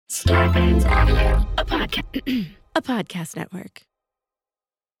Starburns Audio, a podcast network.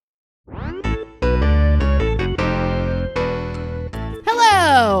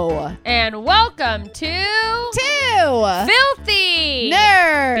 Hello And welcome to Filthy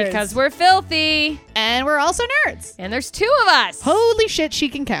Nerds, Because we're filthy. and we're also nerds. And there's two of us. Holy shit, she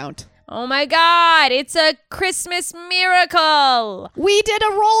can count. Oh my God, it's a Christmas miracle. We did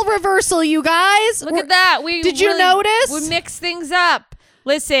a role reversal, you guys. Look at that. Did you notice? We mixed things up.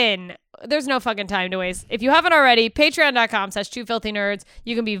 Listen, there's no fucking time to waste. If you haven't already, patreon.com/twofilthynerds.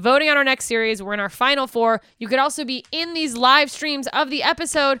 You can be voting on our next series. We're in our final 4. You could also be in these live streams of the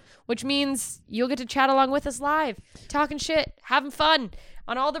episode, which means you'll get to chat along with us live, talking shit, having fun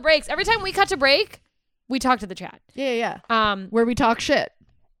on all the breaks. Every time we cut to break, we talk to the chat. Yeah. Um, Where we talk shit,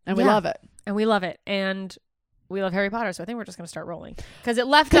 and we Yeah. love it. and we love it. And we love Harry Potter, so I think we're just going to start rolling. Because it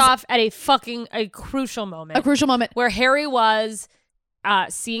left off at a crucial moment. A crucial moment. Where Harry was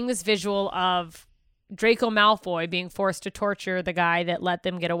seeing this visual of Draco Malfoy being forced to torture the guy that let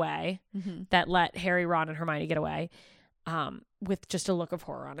them get away, that let Harry, Ron, and Hermione get away, with just a look of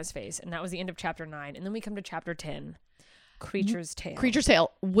horror on his face. And that was the end of chapter 9. And then we come to chapter 10, Creature's Tale. Creature's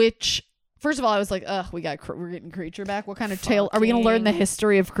Tale, which, first of all, I was like, ugh, we're getting Creature back. What kind of tale? Are we going to learn the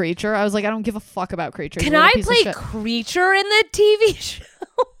history of Creature? I was like, I don't give a fuck about Creature. Can I play Creature in the TV show?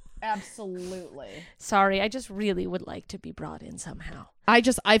 Absolutely. Sorry, I just really would like to be brought in somehow. I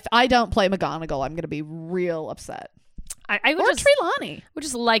don't play McGonagall. I'm going to be real upset. I would Or just Trelawney. would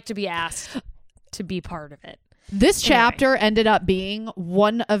just like to be asked to be part of it. This chapter ended up being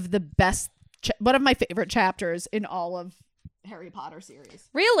one of my favorite chapters in all of Harry Potter series.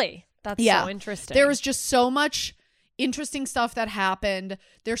 Really? That's Yeah. so interesting. There was just so much interesting stuff that happened.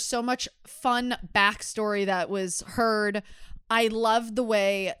 There's so much fun backstory that was heard. I loved the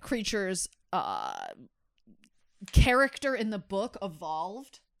way Creature's character in the book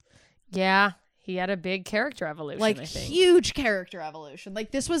evolved. Yeah, he had a big character evolution, I think. Huge character evolution.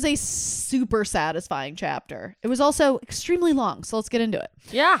 Like, this was a super satisfying chapter. It was also extremely long, so let's get into it.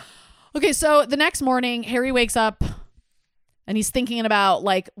 Yeah. Okay, so the next morning, Harry wakes up and he's thinking about,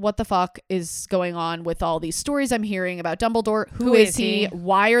 like, what the fuck is going on with all these stories I'm hearing about Dumbledore. Who is he?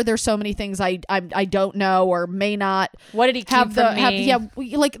 Why are there so many things I don't know or may not? What did he keep from me?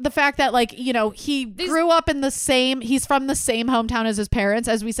 Like the fact that, like, you know, grew up in he's from the same hometown as his parents,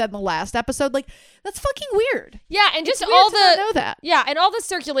 as we said in the last episode. Like, that's fucking weird. Yeah, and just Weird all to not know the that. Yeah, and all the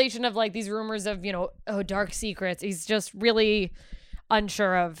circulation of like these rumors of, dark secrets. He's just really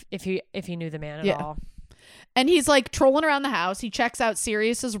unsure of if he knew the man at all. And he's like trolling around the house. He checks out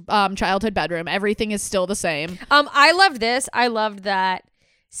Sirius's childhood bedroom. Everything is still the same. I loved this. I loved that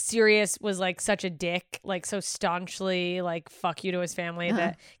Sirius was like such a dick, like so staunchly like fuck you to his family,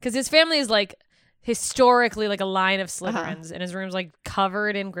 that because his family is like historically like a line of Slytherins, and his room's like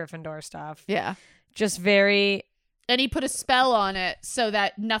covered in Gryffindor stuff. Yeah. Just very. And he put a spell on it so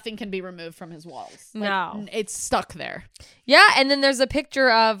that nothing can be removed from his walls. Like, No. It's stuck there. Yeah, and then there's a picture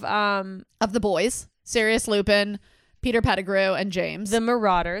of Of the boys. Sirius, Lupin, Peter Pettigrew, and James. the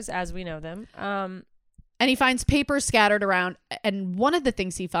Marauders, as we know them. And he finds papers scattered around. And one of the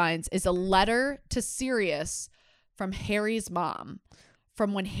things he finds is a letter to Sirius from Harry's mom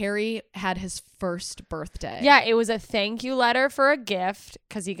from when Harry had his first birthday. Yeah, it was a thank you letter for a gift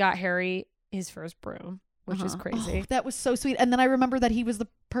because he got Harry his first broom, which is crazy. Oh, that was so sweet. And then I remember that he was the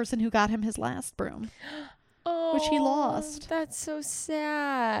person who got him his last broom. Which he lost. That's so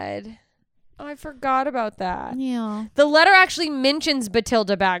sad. I forgot about that. Yeah. The letter actually mentions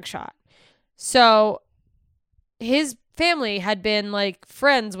Bathilda Bagshot. So his family had been like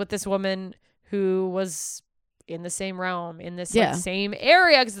friends with this woman who was in the same realm, in this like, same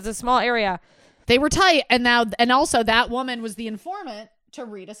area, because it's a small area. They were tight. And also that woman was the informant to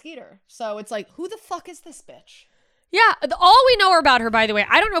Rita Skeeter. So it's like, who the fuck is this bitch? Yeah, all we know about her, by the way,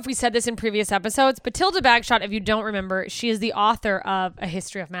 I don't know if we said this in previous episodes, but Bathilda Bagshot, if you don't remember, she is the author of A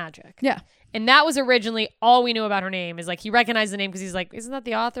History of Magic. Yeah. And that was originally all we knew about her name, is like he recognized the name because he's like, isn't that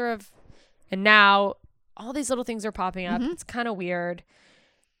the author of? And now all these little things are popping up. It's kind of weird.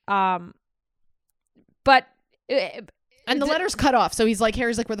 But And the letter's cut off. So he's like,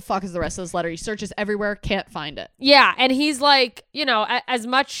 Harry's like, where the fuck is the rest of this letter? He searches everywhere, can't find it. Yeah. And he's like, as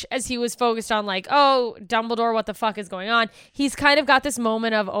much as he was focused on like, oh, Dumbledore, what the fuck is going on? He's kind of got this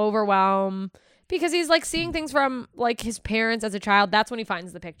moment of overwhelm because he's like seeing things from like his parents as a child. That's when he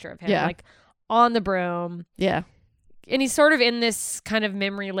finds the picture of him like on the broom. Yeah. And he's sort of in this kind of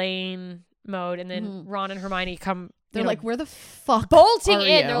memory lane mode. And then Ron and Hermione come. They're like, where the fuck bolting are in.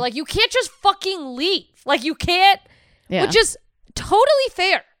 you? They're like, you can't just fucking leave. Like you can't. Yeah. Which is totally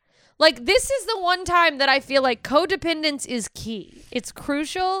fair. Like, this is the one time that I feel like codependence is key. It's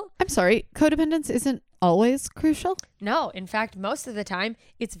crucial. I'm sorry, codependence isn't always crucial. No, in fact, most of the time,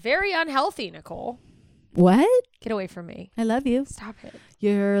 it's very unhealthy, Nicole. What? Get away from me. I love you. Stop it.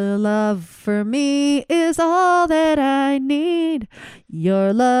 Your love for me is all that I need.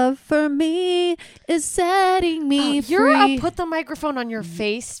 Your love for me is setting me free. You're a put the microphone on your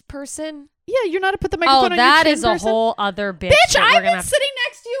face person? Yeah, you're not a put the microphone on your that chin is person? a whole other bitch. Bitch, that we're I've gonna been have- sitting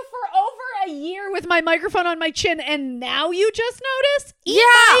next to you for over a year with my microphone on my chin, and now you just notice? Eat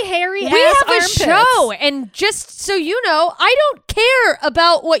my hairy we ass have a armpits. show, and just so you know, I don't care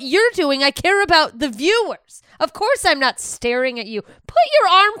about what you're doing. I care about the viewers. Of course, I'm not staring at you. Put your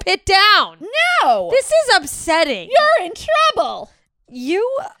armpit down. No! This is upsetting. You're in trouble! You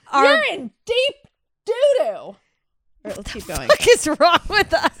are. You're in deep doo-doo! All right, let's keep going. What is wrong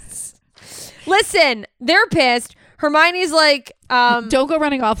with us? Listen, they're pissed. Hermione's like, Don't go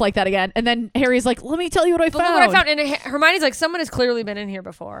running off like that again. And then Harry's like, let me tell you what I but look found. what I found. And Hermione's like, someone has clearly been in here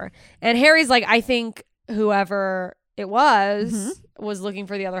before. And Harry's like, I think whoever it was looking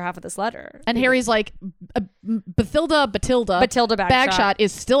for the other half of this letter. And Harry's like, Bathilda Bagshot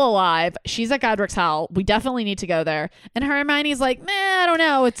is still alive. She's at Godric's Hall. We definitely need to go there. And Hermione's like, I don't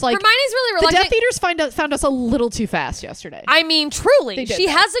know. It's like Hermione's really the reluctant. Death Eaters found us a little too fast yesterday. I mean, truly, They did she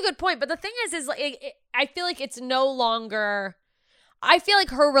that. has a good point. But the thing is like, I feel like it's no longer. I feel like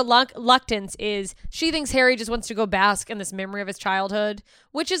her reluctance is she thinks Harry just wants to go bask in this memory of his childhood,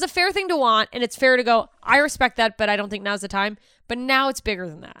 which is a fair thing to want. And it's fair to go, I respect that, but I don't think now's the time. But now it's bigger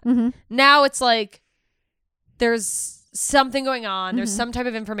than that. Now it's like there's something going on. There's some type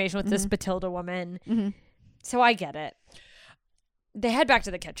of information with this Bathilda woman. So I get it. They head back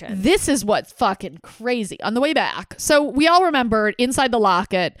to the kitchen. This is what's fucking crazy. On the way back, so we all remembered inside the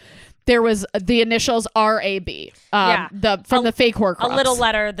locket, there was the initials R.A.B. From the fake Horcrux. A little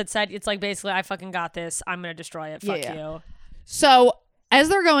letter that said, it's like basically, I fucking got this. I'm going to destroy it. Fuck you. So as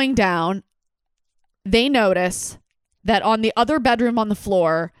they're going down, they notice that on the other bedroom on the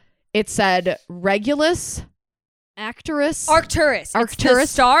floor, it said Regulus Arcturus. Arcturus. It's the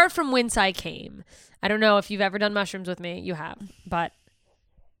Arcturus. star from whence I came. I don't know if you've ever done mushrooms with me. You have. But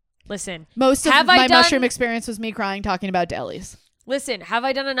listen. Most of have I my done- mushroom experience was me crying talking about delis. Listen, have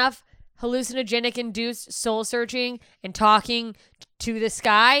I done enough hallucinogenic induced soul searching and talking to the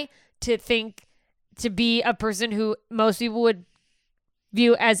sky to be a person who most people would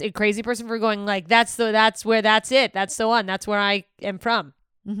view as a crazy person for going like, that's it. That's the one. That's where I am from.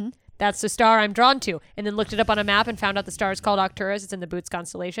 That's the star I'm drawn to. And then looked it up on a map and found out the star is called Arcturus. It's in the Boots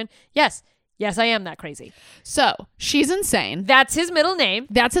constellation. Yes, I am that crazy. So she's insane. That's his middle name.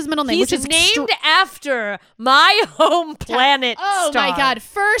 Which He's is named after my home planet Oh star. my God.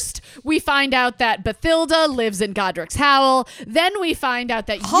 First, we find out that Bathilda lives in Godric's Howl. Then we find out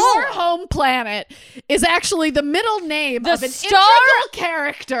that your home planet is actually the middle name of an integral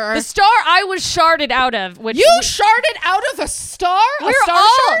character. The star I was sharded out of. Which You sharded out of a star? A star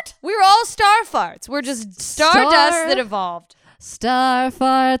shard? We're all star farts. We're just stardust that evolved. Star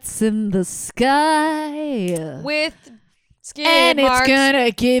farts in the sky. With skin And marks. it's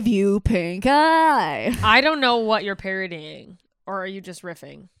gonna give you pink eye. I don't know what you're parodying. Or are you just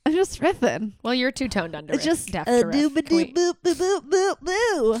riffing? I'm just riffing. Well, you're too toned under it. Just Deaf to riff. Can we- boop boop boop boop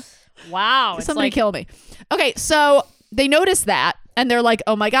boop. Wow. It's Somebody like, kill me. Okay, so they notice that and they're like,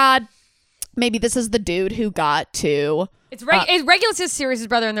 oh my God, maybe this is the dude who got to. it's Regulus' Sirius's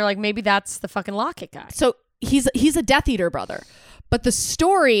brother, and they're like, maybe that's the fucking Locket guy. So he's a Death Eater brother. But the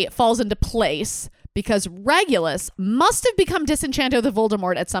story falls into place because Regulus must have become disenchanted with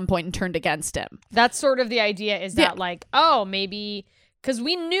Voldemort at some point and turned against him. That's sort of the idea is Yeah. that like, oh, maybe because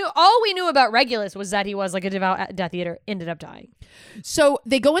all we knew about Regulus was that he was like a devout Death Eater, ended up dying. So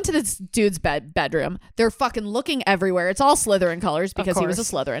they go into this dude's bedroom. They're fucking looking everywhere. It's all Slytherin colors because he was a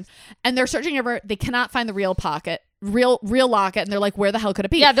Slytherin. And they're searching everywhere. They cannot find the real locket. And they're like, where the hell could it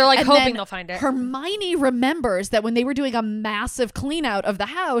be? Yeah, they're like And hoping then they'll find it. Hermione remembers that when they were doing a massive clean out of the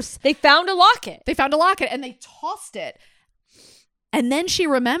house, They found a locket. they found a locket and they tossed it. And then she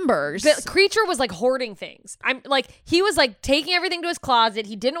remembers. The creature was like hoarding things. I'm like, he was like taking everything to his closet.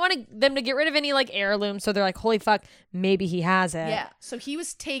 He didn't want them to get rid of any like heirlooms. So they're like, holy fuck, maybe he has it. Yeah. So he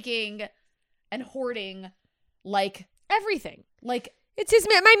was taking and hoarding like Everything. like It's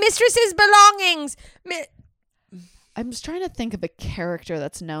my mistress's belongings. I'm just trying to think of a character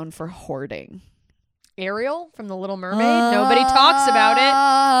that's known for hoarding. Ariel from The Little Mermaid. Nobody talks about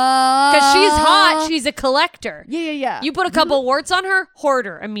it. Because she's hot. She's a collector. Yeah. You put a couple warts on her,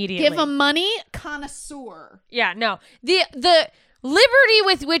 hoarder immediately. Give him money, connoisseur. Yeah, no. liberty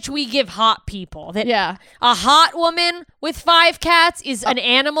with which we give hot people. That Yeah. a hot woman with 5 cats is an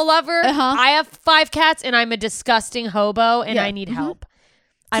animal lover. Uh-huh. I have 5 cats and I'm a disgusting hobo and Yeah. I need help.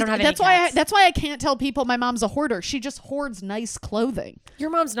 I don't have any That's why. cats. That's why I can't tell people my mom's a hoarder. She just hoards nice clothing. Your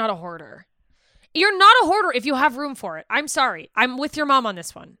mom's not a hoarder. You're not a hoarder if you have room for it. I'm sorry. I'm with your mom on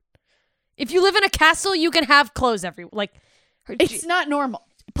this one. If you live in a castle, you can have clothes It's not normal.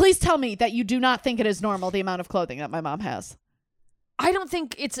 Please tell me that you do not think it is normal the amount of clothing that my mom has. I don't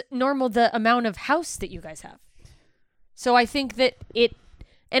think it's normal the amount of house that you guys have. So I think that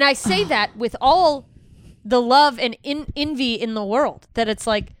and I say that with all the love and envy in the world, that it's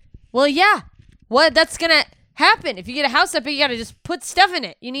like, well, yeah, that's going to happen. If you get a house that big, you got to just put stuff in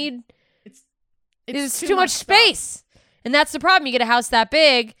it. You need, it's too much space. And that's the problem. You get a house that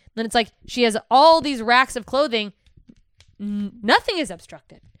big, then it's like she has all these racks of clothing. Nothing is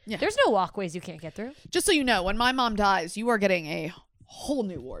obstructed. Yeah. There's no walkways you can't get through. Just so you know, when my mom dies, you are getting a whole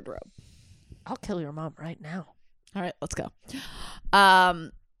new wardrobe. I'll kill your mom right now. All right, let's go.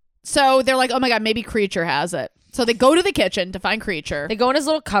 So they're like, oh my God, maybe Creature has it. So they go to the kitchen to find Creature. They go in his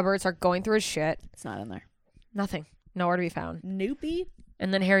little cupboard, start going through his shit. It's not in there. Nothing. Nowhere to be found. Noopy.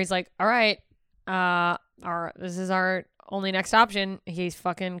 And then Harry's like, all right, this is our only next option. He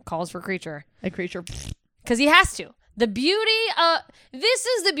fucking calls for Creature. A Creature. Because he has to. This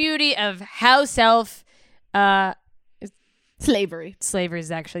is the beauty of house elf. Slavery. Slavery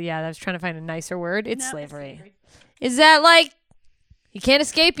is actually, I was trying to find a nicer word. It's slavery. Is that like, he can't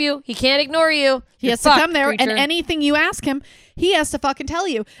escape you. He can't ignore you. He You're has to fucked, come there, Creature. and anything you ask him, he has to fucking tell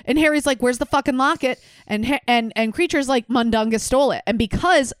you. And Harry's like, "Where's the fucking locket?" And Creature's like, "Mundungus stole it." And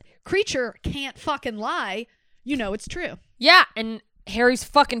because Creature can't fucking lie, you know it's true. Yeah, and Harry's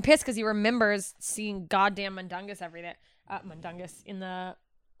fucking pissed because he remembers seeing goddamn Mundungus Mundungus in the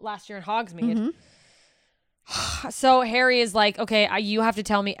last year in Hogsmeade. Mm-hmm. So Harry is like, okay, you have to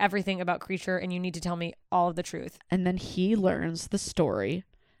tell me everything about Creature, and you need to tell me all of the truth. And then he learns the story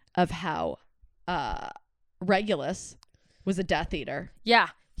of how Regulus was a Death Eater. Yeah,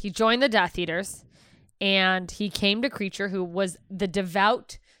 he joined the Death Eaters, and he came to Creature, who was the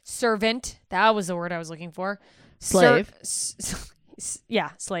devout servant. That was the word I was looking for. Slave.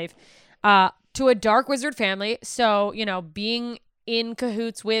 Slave. To a dark wizard family. So, being in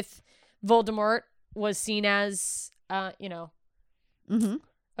cahoots with Voldemort was seen as, Mm-hmm.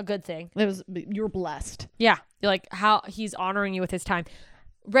 a good thing. You're blessed. Yeah. Like how he's honoring you with his time.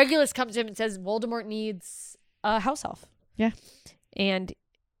 Regulus comes to him and says, Voldemort needs a house elf. Yeah. And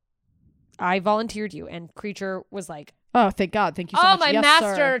I volunteered you. And Creature was like, Oh, thank God. Thank you so much. my Yes,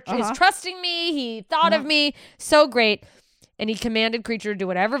 master sir. is trusting me. He thought of me. So great. And he commanded Creature to do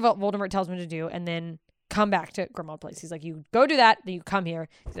whatever Voldemort tells him to do and then come back to Grimmauld Place. He's like, you go do that, then you come here.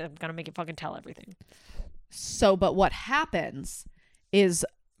 I'm going to make you fucking tell everything. So, but what happens is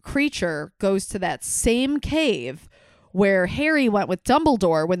Creature goes to that same cave where Harry went with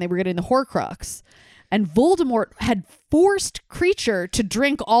Dumbledore when they were getting the Horcrux. And Voldemort had forced Creature to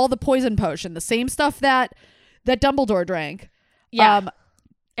drink all the poison potion, the same stuff that Dumbledore drank. Yeah.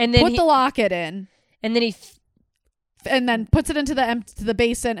 And then put the locket in. And then and then puts it into the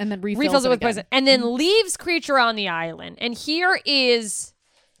basin and then refills it with again. poison. And then leaves Creature on the island. And here is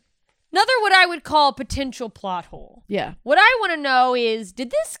another what I would call potential plot hole. Yeah. What I want to know is, did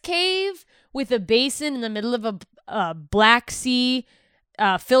this cave with a basin in the middle of a Black Sea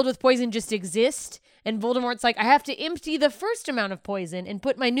filled with poison just exist? And Voldemort's like, I have to empty the first amount of poison and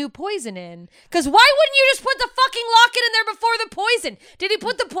put my new poison in. Because why wouldn't you just put the fucking locket in there before the poison? Did he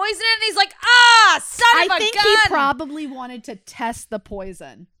put the poison in and he's like, son of a gun? I think he probably wanted to test the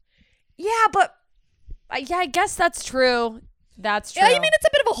poison. Yeah, but I guess that's true. That's true. Yeah, I mean, it's a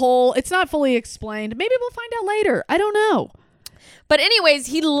bit of a hole. It's not fully explained. Maybe we'll find out later. I don't know. But anyways,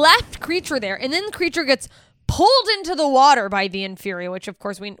 he left Creature there. And then Creature gets pulled into the water by the Inferi, which of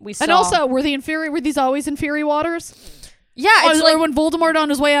course we saw. And also, were these always Inferi waters? Yeah, it's like when Voldemort on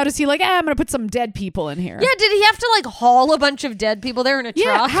his way out, is he like, I'm gonna put some dead people in here? Yeah, did he have to like haul a bunch of dead people there in a truck?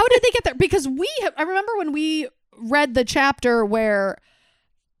 Yeah, how did they get there? Because I remember when we read the chapter where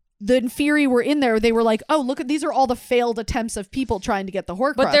the Inferi were in there, they were like, oh, look, these are all the failed attempts of people trying to get the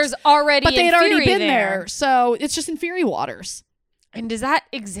Horcrux. But there's already But they had already been there. So it's just Inferi waters. And does that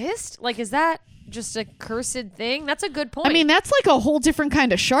exist? Like, is that just a cursed thing? That's a good point. I mean, that's like a whole different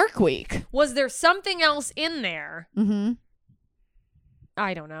kind of Shark Week. Was there something else in there? Mm-hmm.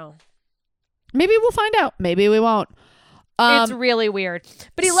 I don't know. Maybe we'll find out. Maybe we won't. It's really weird.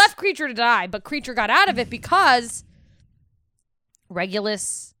 But he left Creature to die, but Creature got out of it because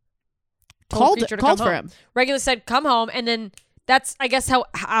Regulus told Creature to come for home. him. Regulus said, come home, and then that's, I guess,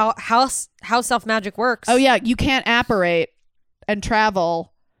 how self magic works. Oh, yeah, you can't apparate and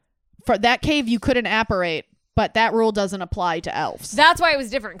travel. For that cave, you couldn't apparate, but that rule doesn't apply to elves. That's why it was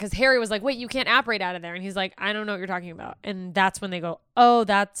different, because Harry was like, wait, you can't apparate out of there. And he's like, I don't know what you're talking about. And that's when they go, oh,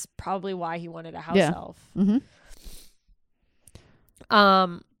 that's probably why he wanted a house elf. Mm-hmm.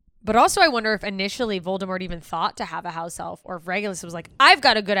 But also I wonder if initially Voldemort even thought to have a house elf, or if Regulus was like, I've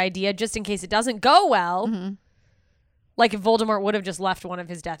got a good idea just in case it doesn't go well. Mm-hmm. Like if Voldemort would have just left one of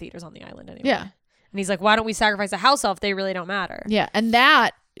his Death Eaters on the island anyway. Yeah. And he's like, why don't we sacrifice a house elf? They really don't matter. Yeah. And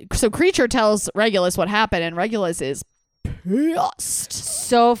so Kreacher tells Regulus what happened, and Regulus is pissed.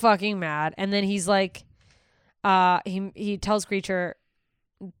 So fucking mad. And then he's like, he tells Kreacher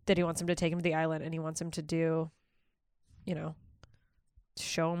that he wants him to take him to the island, and he wants him to do,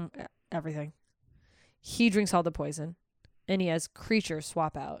 show him everything. He drinks all the poison, and he has Kreacher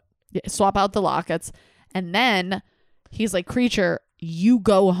swap out the lockets. And then he's like, Kreacher, you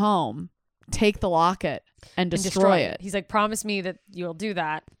go home, take the locket and destroy it. He's like, promise me that you'll do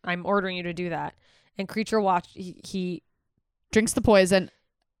that. I'm ordering you to do that. And Kreacher he drinks the poison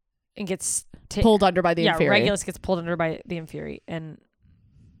and gets pulled under by the Inferi. Regulus gets pulled under by the Inferi, and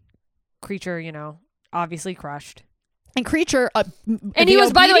Kreacher, obviously crushed. And Kreacher, and he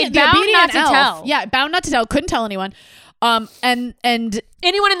was, by the way, bound not to tell. Yeah, bound not to tell. Couldn't tell anyone. And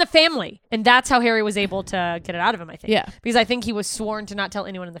anyone in the family. And that's how Harry was able to get it out of him, I think. Yeah. Because I think he was sworn to not tell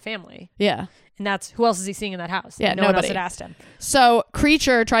anyone in the family. Yeah. And that's, who else is he seeing in that house? Yeah, no nobody. one else had asked him. So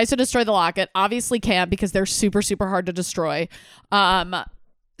Kreacher tries to destroy the locket. Obviously can't, because they're super, super hard to destroy.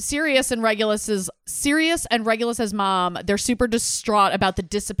 Sirius and Regulus's mom, they're super distraught about the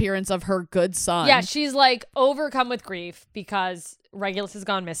disappearance of her good son. Yeah, she's like overcome with grief because Regulus has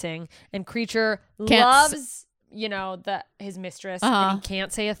gone missing, and Kreacher loves, his mistress, and he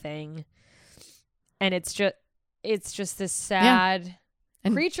can't say a thing. And it's just this sad. Yeah.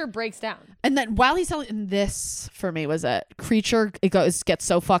 And Kreacher breaks down. And then while he's telling, this for me was it. Kreacher gets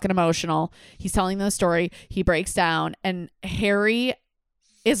so fucking emotional. He's telling the story. He breaks down, and Harry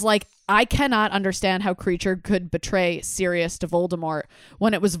is like, I cannot understand how Kreacher could betray Sirius to Voldemort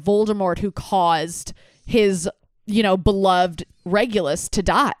when it was Voldemort who caused his, beloved Regulus to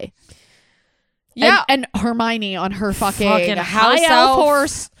die. Yeah. And Hermione on her fucking house elf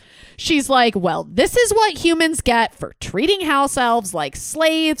horse. She's like, well, this is what humans get for treating house elves like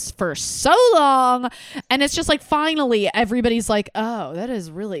slaves for so long. And it's just like, finally, everybody's like, oh, that is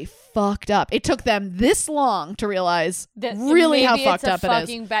really fucked up. It took them this long to realize that really how fucked up it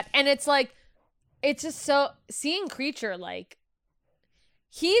is. Bad. And it's like, it's just so, seeing Kreacher, like,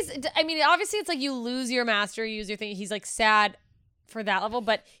 obviously it's like you lose your master, you use your thing. He's like sad for that level,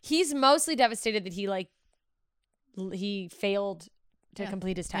 but he's mostly devastated that he failed to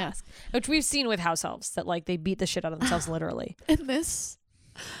complete his task, which we've seen with house elves, that like they beat the shit out of themselves literally. And this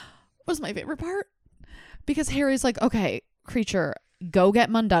was my favorite part, because Harry's like, okay, Kreacher, go get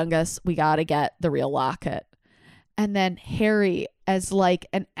Mundungus. We got to get the real locket. And then Harry, as like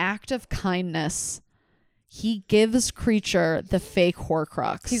an act of kindness, he gives Kreacher the fake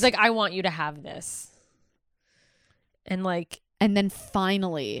Horcrux. He's like, I want you to have this. And then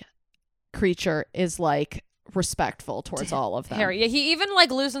finally Kreacher is like respectful towards all of them. Harry, yeah, he even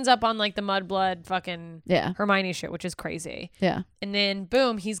like loosens up on like the mudblood fucking Hermione shit, which is crazy. Yeah. And then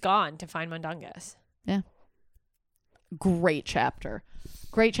boom, he's gone to find Mundungus. Yeah. Great chapter.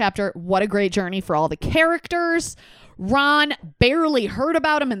 What a great journey for all the characters. Ron barely heard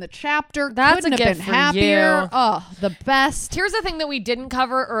about him in the chapter. That's Couldn't a have gift been for happier. you. Oh, the best. Here's the thing that we didn't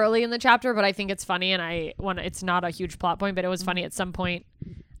cover early in the chapter, but I think it's funny, and it's not a huge plot point, but it was funny at some point.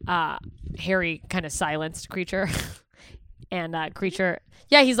 Harry kind of silenced Kreacher, and Kreacher,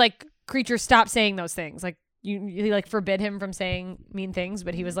 he's like, Kreacher, stop saying those things. Like you like forbid him from saying mean things,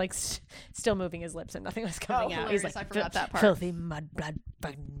 but he was like still moving his lips and nothing was coming out. Hilarious. He's like, I forgot that part. Filthy mudblood.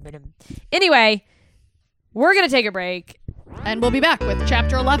 Anyway, we're gonna take a break, and we'll be back with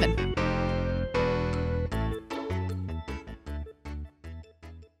chapter 11.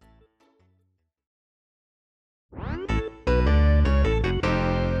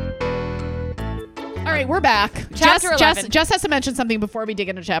 All right, we're back. Chapter 11. Jess has to mention something before we dig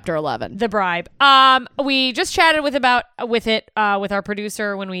into chapter 11. The bribe. We just chatted with our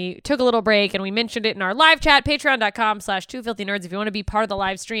producer when we took a little break, and we mentioned it in our live chat, patreon.com/twofilthynerds. If you want to be part of the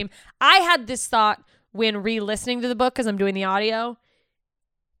live stream. I had this thought when re-listening to the book, because I'm doing the audio,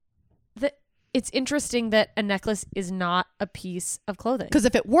 that it's interesting that a necklace is not a piece of clothing. Because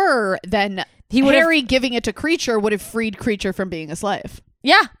if it were, then Harry giving it to Kreacher would have freed Kreacher from being a slave.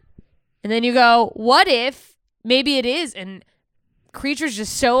 Yeah. And then you go, what if maybe it is? And Creature's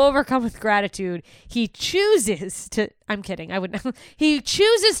just so overcome with gratitude. He chooses to. I'm kidding. I would. He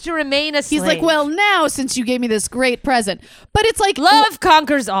chooses to remain a slave. He's like, well, now since you gave me this great present, but it's like love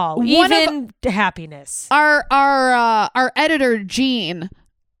conquers all, one even happiness. Our editor Gene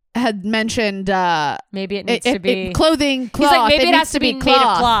had mentioned maybe it needs to be clothing, cloth. He's like, maybe it needs has to be made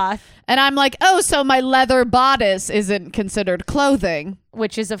of cloth. And I'm like, oh, so my leather bodice isn't considered clothing.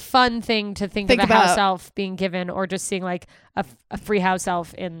 Which is a fun thing to think of a house elf being given, or just seeing like a free house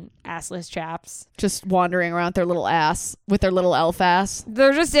elf in assless chaps. Just wandering around their little ass with their little elf ass.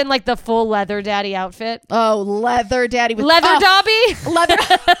 They're just in like the full leather daddy outfit. Oh, leather daddy. With leather dobby? Leather.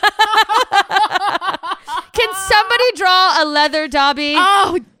 Can somebody draw a leather dobby?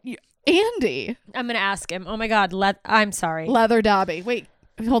 Oh, Andy. I'm going to ask him. Oh my God. I'm sorry. Leather dobby. Wait,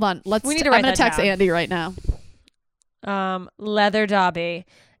 hold on. I'm going to text down. Andy right now. Leather dobby.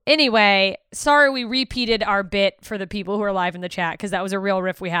 Anyway, sorry we repeated our bit for the people who are live in the chat, because that was a real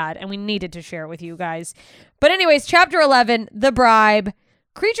riff we had and we needed to share it with you guys. But anyways, chapter 11, The Bribe.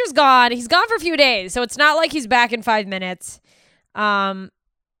 Creature's gone. He's gone for a few days, so it's not like he's back in 5 minutes.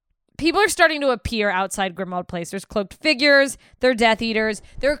 People are starting to appear outside Grimmauld Place. There's cloaked figures. They're Death Eaters.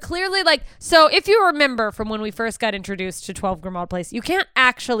 They're clearly like... So if you remember from when we first got introduced to 12 Grimmauld Place, you can't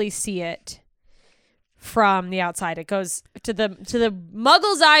actually see it from the outside. It goes to the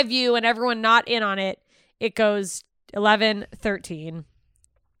Muggle's eye view, and everyone not in on it. It goes 11, 13.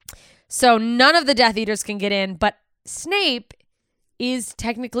 So none of the Death Eaters can get in, but Snape is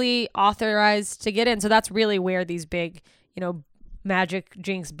technically authorized to get in. So that's really where these big, magic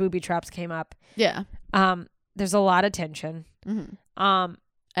jinx booby traps came up. Yeah. There's a lot of tension. Mm-hmm.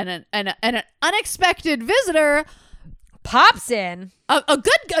 And an unexpected visitor pops in. A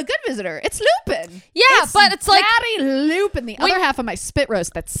good visitor. It's Lupin. Yeah, but it's like Daddy Lupin, the other half of my spit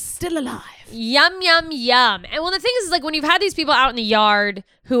roast that's still alive. Yum, yum, yum. And the thing is like, when you've had these people out in the yard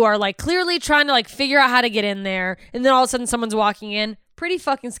who are like clearly trying to like figure out how to get in there, and then all of a sudden someone's walking in, pretty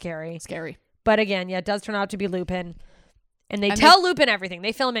fucking scary. But again, yeah, it does turn out to be Lupin. And they tell Lupin everything.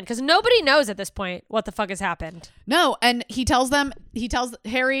 They fill him in because nobody knows at this point what the fuck has happened. No, and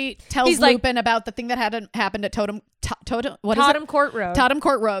Harry tells Lupin about the thing that had happened at Totem Court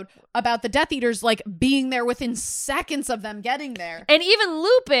Road, about the Death Eaters like being there within seconds of them getting there. And even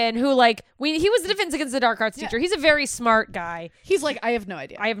Lupin, who he was the Defense Against the Dark Arts teacher. He's a very smart guy. He's like, I have no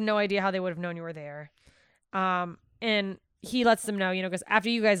idea. I have no idea how they would have known you were there. And he lets them know, because after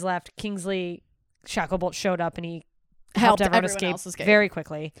you guys left, Kingsley Shacklebolt showed up and he helped everyone escape very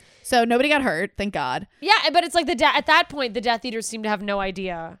quickly. So nobody got hurt, thank God. Yeah, but it's like at that point, the Death Eaters seem to have no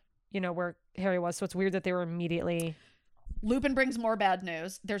idea, where Harry was. So it's weird that they were immediately... Lupin brings more bad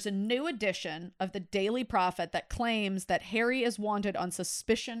news. There's a new edition of the Daily Prophet that claims that Harry is wanted on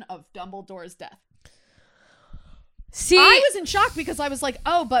suspicion of Dumbledore's death. See, I was in shock because I was like,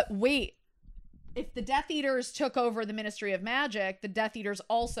 oh, but wait. If the Death Eaters took over the Ministry of Magic, the Death Eaters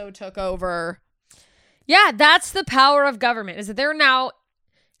also took over... Yeah, that's the power of government, is that they're now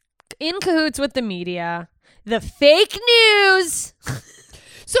in cahoots with the media. The fake news.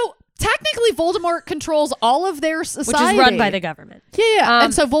 So technically Voldemort controls all of their society. Which is run by the government. Yeah.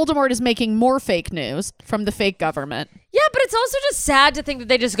 And so Voldemort is making more fake news from the fake government. Yeah, but it's also just sad to think that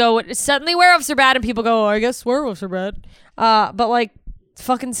they just go, suddenly werewolves are bad, and people go, oh, I guess werewolves are bad. But like, it's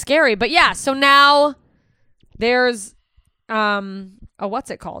fucking scary. But yeah, so now there's...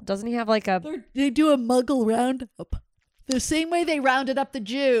 what's it called? Doesn't he have like They do a Muggle roundup. The same way they rounded up the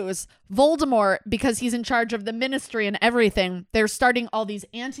Jews. Voldemort, because he's in charge of the ministry and everything, they're starting all these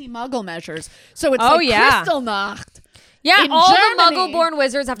anti-Muggle measures. So it's Kristallnacht. Yeah, in all Germany. the Muggle-born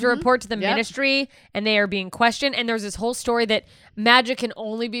wizards have to report to the ministry, and they are being questioned. And there's this whole story that magic can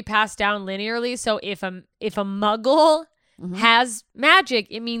only be passed down linearly. So if a Muggle has magic,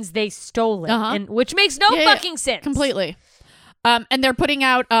 it means they stole it, and which makes no fucking sense. Completely. And they're putting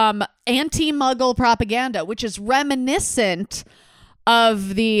out anti-Muggle propaganda, which is reminiscent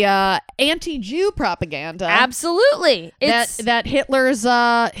of the anti-Jew propaganda. Absolutely. That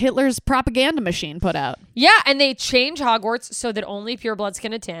Hitler's propaganda machine put out. Yeah, and they change Hogwarts so that only purebloods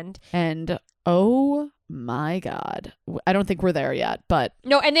can attend. And oh my God. I don't think we're there yet, but...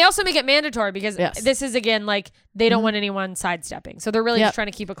 No, and they also make it mandatory because this is, again, like, they don't want anyone sidestepping. So they're really just trying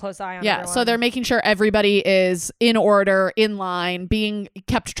to keep a close eye on everyone. So they're making sure everybody is in order, in line, being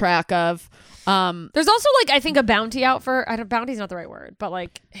kept track of. There's also, like, I think a bounty out for... bounty's not the right word, but,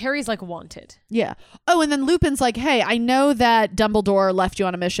 like, Harry's, like, wanted. Yeah. Oh, and then Lupin's like, hey, I know that Dumbledore left you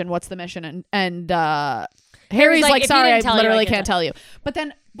on a mission. What's the mission? And Harry's like, sorry, I literally can't tell you. But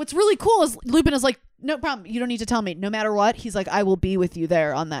then what's really cool is Lupin is like, no problem. You don't need to tell me. No matter what, he's like, I will be with you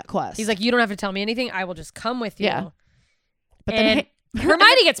there on that quest. He's like, you don't have to tell me anything. I will just come with you. Yeah. But and then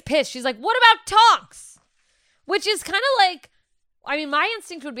Hermione gets pissed. She's like, what about Tonks? Which is kind of like, I mean, my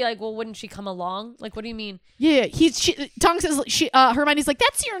instinct would be like, well, wouldn't she come along? Like, what do you mean? Yeah, Tonks is Hermione's like,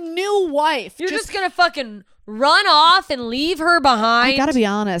 that's your new wife. You're just gonna fucking run off and leave her behind? I gotta be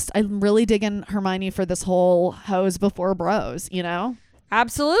honest, I'm really digging Hermione for this whole hoes before bros, you know?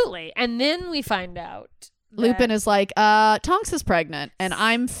 Absolutely. And then we find out Lupin is like, Tonks is pregnant, and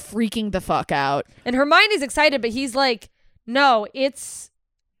I'm freaking the fuck out. And Hermione's excited, but he's like, no, he's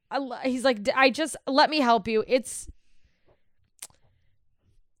like, let me help you. It's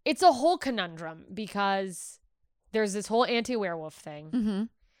a whole conundrum because there's this whole anti-werewolf thing. Mm-hmm.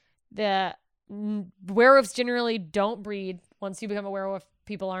 The werewolves generally don't breed. Once you become a werewolf,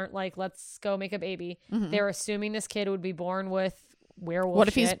 people aren't like, let's go make a baby. Mm-hmm. They're assuming this kid would be born with werewolf What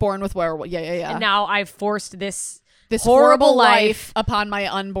if shit. he's born with werewolf? Yeah. And now I've forced this horrible life life upon my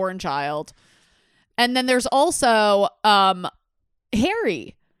unborn child. And then there's also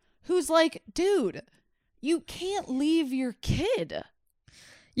Harry, who's like, dude, you can't leave your kid.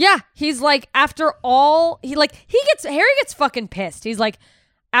 Yeah, he's like, after all, Harry gets fucking pissed. He's like,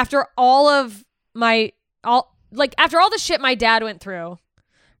 after all the shit my dad went through,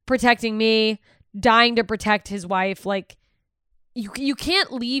 protecting me, dying to protect his wife, like, you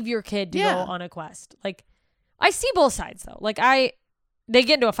can't leave your kid to go on a quest. Like, I see both sides though. Like, they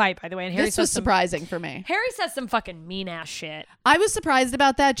get into a fight, by the way, and Harry This was surprising for me. Harry says some fucking mean ass shit. I was surprised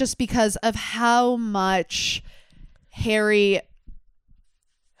about that just because of how much Harry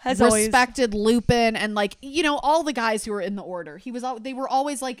respected Lupin and, like, you know, all the guys who were in the order. They were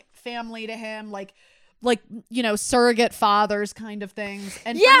always like family to him, like you know, surrogate fathers kind of things.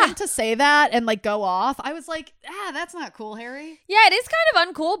 And for him to say that and like go off, I was like, that's not cool, Harry. Yeah, it is kind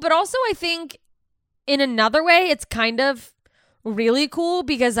of uncool, but also I think in another way it's kind of really cool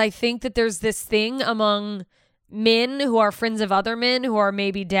because I think that there's this thing among men who are friends of other men who are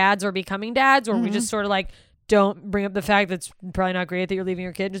maybe dads or becoming dads, or we just sort of like don't bring up the fact that it's probably not great that you're leaving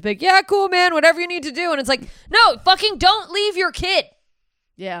your kid. Just be like, yeah, cool, man, whatever you need to do. And it's like, no, fucking don't leave your kid.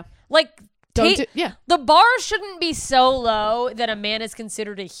 Yeah. Like, the bar shouldn't be so low that a man is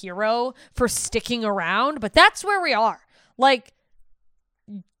considered a hero for sticking around, but that's where we are. Like,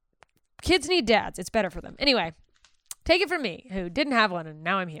 kids need dads. It's better for them. Anyway, take it from me, who didn't have one, and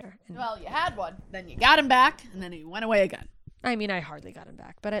now I'm here. Well, you had one, then you got him back, and then he went away again. I mean, I hardly got him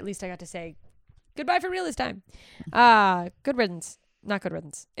back, but at least I got to say goodbye for real this time. Good riddance. Not good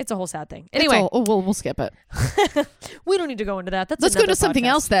riddance. It's a whole sad thing. Anyway, we'll skip it. We don't need to go into that. Let's go to something podcast.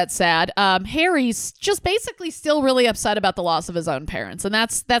 else that's sad. Harry's just basically still really upset about the loss of his own parents, and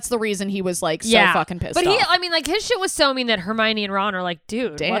that's the reason he was like so fucking pissed off. I mean, like, his shit was so mean that Hermione and Ron are like,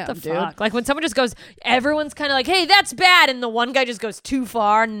 dude, damn, what the fuck? Like, when someone just goes, everyone's kind of like, hey, that's bad, and the one guy just goes too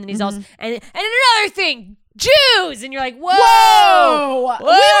far, and then he's also and another thing, Jews, and you're like, whoa, we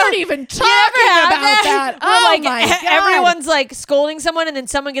weren't even talking about that. Oh like, my God. Everyone's like scolding someone, and then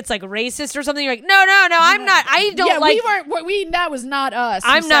someone gets like racist or something. You're like, no, I'm not. I don't like. That was not us.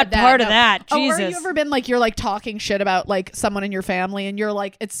 I'm not part of that. Jesus. Or have you ever been like, you're like talking shit about like someone in your family, and you're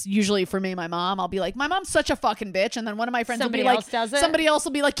like, it's usually for me, my mom. I'll be like, my mom's such a fucking bitch, and then one of my friends Somebody will be else like, does it? somebody else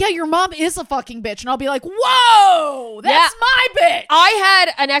will be like, yeah, your mom is a fucking bitch, and I'll be like, whoa, that's my bitch. I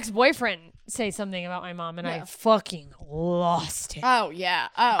had an ex-boyfriend say something about my mom, and I fucking lost it. Oh yeah.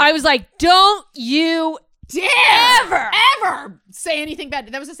 I was like, don't you ever say anything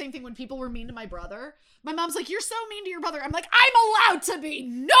bad. That was the same thing when people were mean to my brother. My mom's like, you're so mean to your brother. I'm like, I'm allowed to be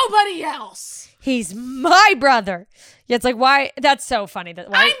nobody else. He's my brother. Yeah, it's like, why? That's so funny.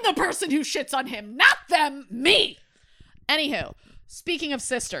 I'm the person who shits on him, not them, me. Anywho, speaking of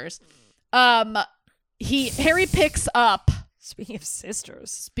sisters, Harry picks up. Speaking of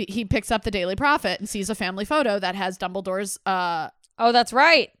sisters, he picks up the Daily Prophet and sees a family photo that has Dumbledore's. Oh, that's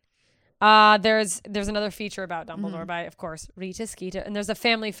right. There's another feature about Dumbledore by, of course, Rita Skeeter, and there's a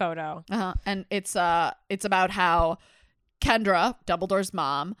family photo. And it's about how Kendra, Dumbledore's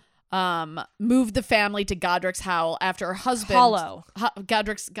mom, moved the family to Godric's Howl after her husband. Hollow.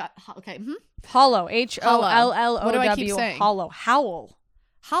 Godric's got okay. Hollow. HOLLOW. What do I keep saying? Hollow. Howl.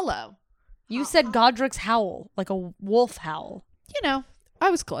 Hollow. You said Godric's Howl, like a wolf howl. You know, I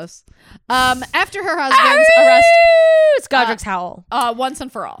was close. After her husband's arrest, it's Godric's Howl. Once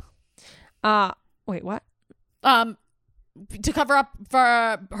and for all. Wait, what? To cover up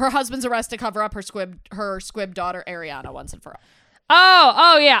for her husband's arrest, to cover up her squib daughter Ariana once and for all.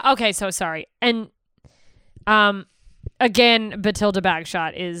 Oh yeah. Okay, so sorry. And again, Bathilda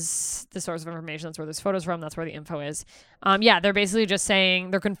Bagshot is the source of information. That's where this photo's from. That's where the info is. Yeah, they're basically just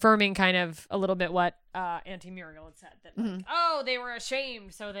saying, they're confirming kind of a little bit what Auntie Muriel had said. That like, they were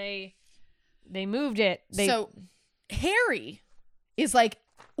ashamed, so they moved it. So Harry is like,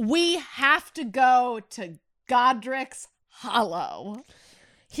 we have to go to Godric's Hollow.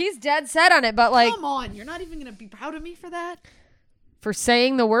 He's dead set on it, but like, come on, you're not even gonna be proud of me for that? for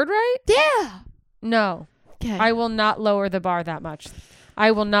saying the word right? Yeah. No. Okay. I will not lower the bar that much.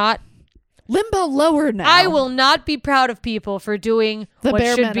 I will not. Limbo lower now. I will not be proud of people for doing The what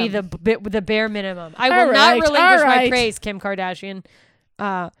bare should be the bare minimum. I will not relinquish my praise, Kim Kardashian.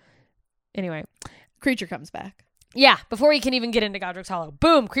 Anyway. Creature comes back. Yeah, before he can even get into Godric's Hollow.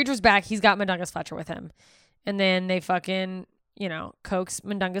 Boom, Creature's back. He's got Mundungus Fletcher with him. And then they fucking, coax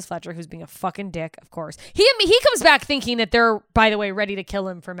Mundungus Fletcher, who's being a fucking dick, of course. He comes back thinking that they're, by the way, ready to kill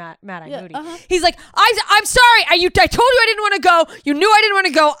him for Mad-Eye Moody. He's like, I'm sorry. I told you I didn't want to go. You knew I didn't want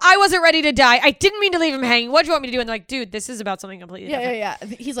to go. I wasn't ready to die. I didn't mean to leave him hanging. What do you want me to do? And they're like, dude, this is about something completely different. Yeah.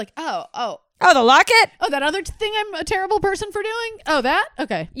 He's like, oh, the locket? Oh, that other thing I'm a terrible person for doing? Oh, that?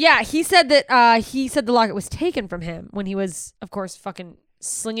 Okay. Yeah, he said that the locket was taken from him when he was, of course, fucking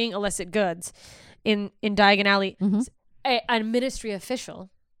slinging illicit goods in Diagon Alley. Mm-hmm. A ministry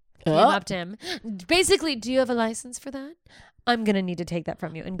official came up to him. Basically, do you have a license for that? I'm going to need to take that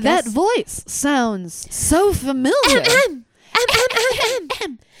from you. And That voice sounds so familiar.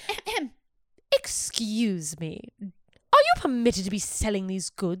 Excuse me. Are you permitted to be selling these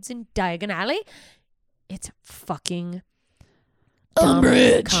goods in Diagon Alley? It's fucking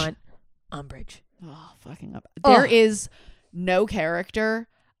Umbridge. Cunt. Umbridge. Oh, fucking up. There is no character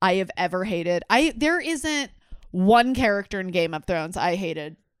I have ever hated. There isn't one character in Game of Thrones I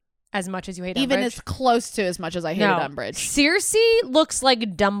hated As much as you hate even Umbridge? as close to as much as I hated Umbridge. Circe looks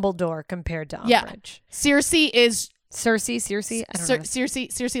like Dumbledore compared to Umbridge. Yeah. Circe is Circe? I don't know.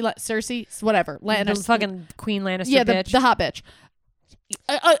 Circe, whatever. The fucking Queen Lannister bitch. The hot bitch.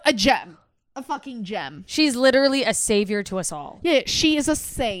 A gem. A fucking gem. She's literally a savior to us all. Yeah, she is a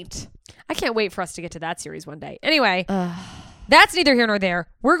saint. I can't wait for us to get to that series one day. Anyway, that's neither here nor there.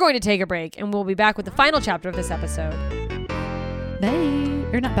 We're going to take a break, and we'll be back with the final chapter of this episode. Bye.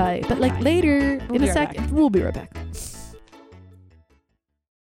 Or not bye, but like later in a sec. We'll be right back.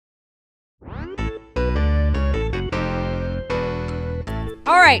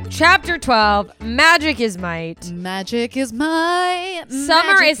 All right, chapter 12, Magic is Might. Magic is might.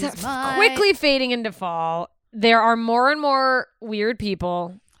 Summer is might. quickly fading into fall. There are more and more weird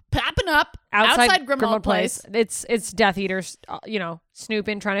people popping up outside Grimmauld Place. It's Death Eaters,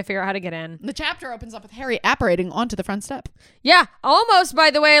 snooping, trying to figure out how to get in. The chapter opens up with Harry apparating onto the front step. Yeah, almost,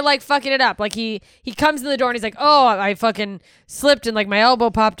 by the way, like fucking it up. Like he comes in the door and he's like, oh, I fucking slipped and like my elbow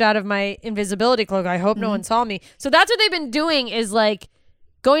popped out of my invisibility cloak. I hope no one saw me. So that's what they've been doing is like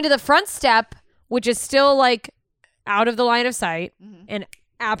going to the front step, which is still like out of the line of sight and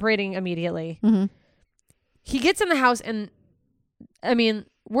apparating immediately. Mm-hmm. He gets in the house and I mean,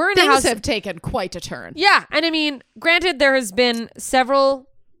 we're in Things a house. have taken quite a turn. Yeah. And I mean, granted, there has been several,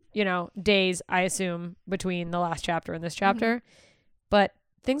 days, I assume, between the last chapter and this chapter, but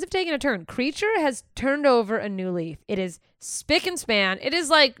things have taken a turn. Creature has turned over a new leaf. It is spick and span. It is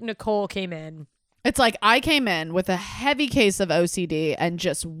like Nicole came in. It's like I came in with a heavy case of OCD and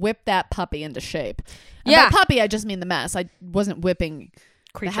just whipped that puppy into shape. And by puppy, I just mean the mess. I wasn't whipping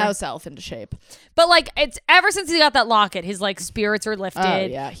Creature. the house elf into shape. But like it's ever since he got that locket, his like spirits are lifted. Oh,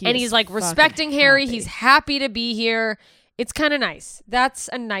 yeah, and he's like respecting Harry. He's happy to be here. It's kind of nice. That's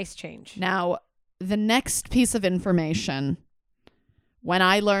a nice change. Now, the next piece of information, when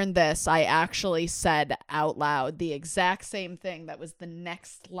I learned this, I actually said out loud the exact same thing that was the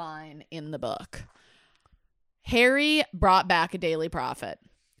next line in the book. Harry brought back a Daily Prophet.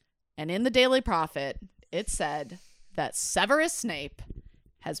 And in the Daily Prophet, it said that Severus Snape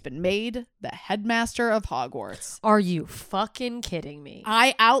has been made the headmaster of Hogwarts. Are you fucking kidding me?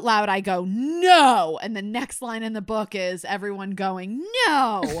 Out loud, I go, no. And the next line in the book is everyone going,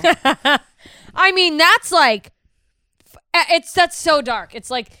 no. I mean, that's like, that's so dark. It's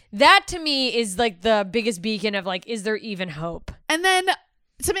like, that to me is like the biggest beacon of like, is there even hope? And then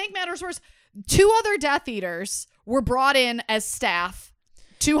to make matters worse, 2 other Death Eaters were brought in as staff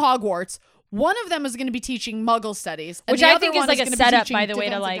to Hogwarts. One of them is going to be teaching Muggle studies, and which the I other think is one like a gonna be setup, teaching by the way,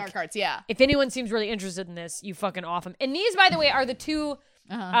 to defensive like dark arts. Yeah. If anyone seems really interested in this, you fucking off them. And these, by the way, are the 2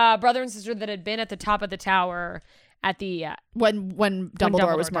 brother and sister that had been at the top of the tower at the when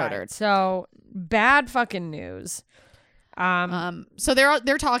Dumbledore was died. murdered. So bad fucking news. So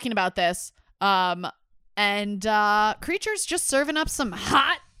they're talking about this, and Creature's just serving up some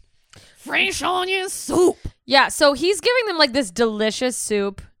hot French onion soup. Yeah, so he's giving them like this delicious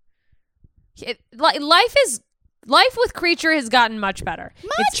soup. Life with Creature has gotten much better.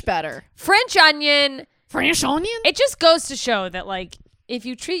 Much better. French onion. French onion? It just goes to show that like if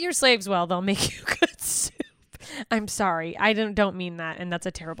you treat your slaves well, they'll make you good soup. I'm sorry. I don't mean that, and that's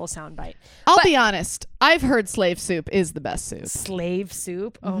a terrible soundbite. I'll be honest. I've heard slave soup is the best soup. Slave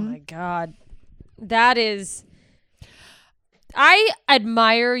soup? Oh my God. That is... I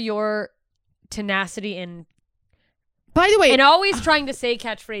admire your tenacity in... By the way... And always trying to say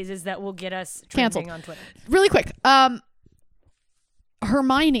catchphrases that will get us trending Canceled. on Twitter. Really quick.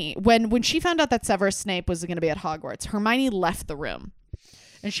 Hermione, when she found out that Severus Snape was going to be at Hogwarts, Hermione left the room.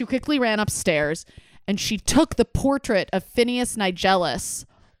 And she quickly ran upstairs and she took the portrait of Phineas Nigellus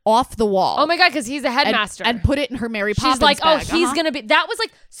off the wall. Oh my God, because he's the headmaster. And put it in her Mary Poppins She's like, bag. oh, he's going to be... That was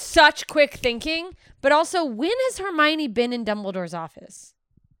like such quick thinking. But also, when has Hermione been in Dumbledore's office?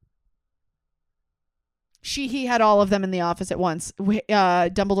 He had all of them in the office at once.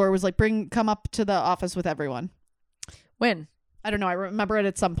 Dumbledore was like, come up to the office with everyone. When? I don't know. I remember it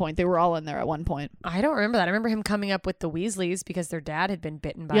at some point. They were all in there at one point. I don't remember that. I remember him coming up with the Weasleys because their dad had been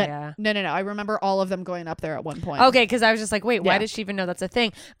bitten by a... No. I remember all of them going up there at one point. Okay, because I was just like, wait, why does she even know that's a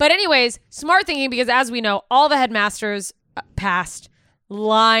thing? But anyways, smart thinking, because as we know, all the headmasters past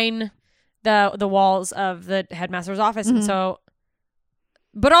line the walls of the headmaster's office. And so...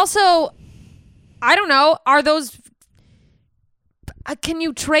 But also, I don't know, are those... can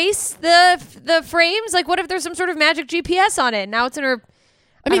you trace the frames? Like, what if there's some sort of magic GPS on it? Now it's in her...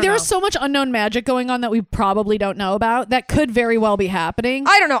 I mean, there is so much unknown magic going on that we probably don't know about that could very well be happening.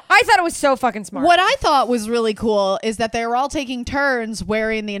 I don't know. I thought it was so fucking smart. What I thought was really cool is that they were all taking turns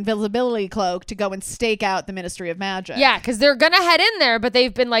wearing the invisibility cloak to go and stake out the Ministry of Magic. Yeah, because they're going to head in there, but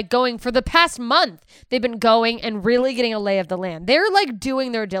they've been like going for the past month. They've been going and really getting a lay of the land. They're like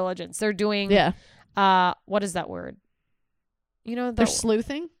doing their diligence. They're doing... Yeah. What is that word? You know, they're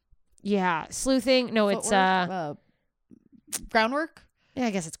sleuthing. Yeah, sleuthing. No, Footwork? It's groundwork. Yeah,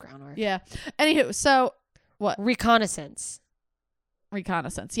 I guess it's groundwork. Yeah. Anywho, so what? Reconnaissance.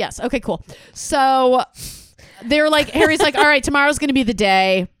 Yes. Okay. Cool. So they're like, Harry's like, all right, tomorrow's going to be the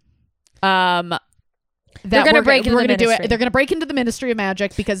day. They're going to break into the do Ministry. it. They're going to break into the Ministry of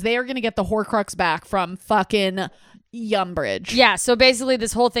Magic because they are going to get the Horcrux back from fucking Umbridge. Yeah. So basically,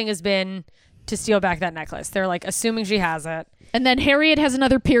 this whole thing has been to steal back that necklace. They're like assuming she has it. And then Harriet has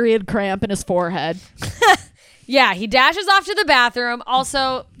another period cramp in his forehead. Yeah, he dashes off to the bathroom.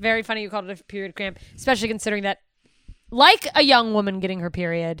 Also, very funny you called it a period cramp, especially considering that, like a young woman getting her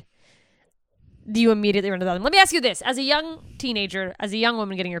period, you immediately run to the bathroom. Let me ask you this. As a young teenager, as a young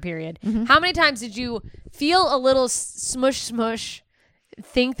woman getting her period, how many times did you feel a little smush,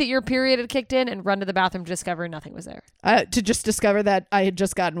 think that your period had kicked in and run to the bathroom to discover nothing was there? To just discover that I had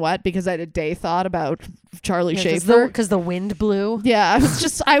just gotten wet because I had a day thought about Charlie Schaefer. Because the wind blew? Yeah,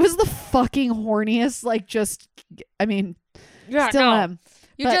 I was the fucking horniest, still am.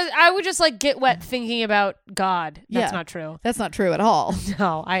 I would just like get wet thinking about God. That's Yeah. not true. That's not true at all.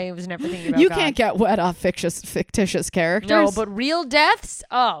 No, I was never thinking about You God. can't get wet off fictitious characters. No, but real deaths?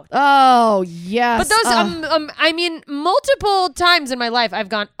 Oh, yes. But those, multiple times in my life, I've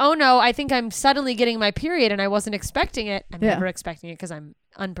gone, oh no, I think I'm suddenly getting my period and I wasn't expecting it. I'm never expecting it because I'm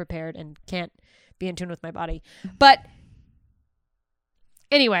unprepared and can't be in tune with my body. But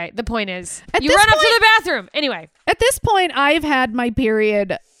anyway, the point is, you run up to the bathroom. Anyway. At this point, I've had my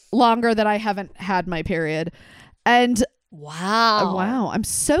period longer than I haven't had my period. And wow, I'm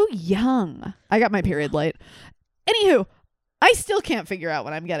so young. I got my period late. Anywho, I still can't figure out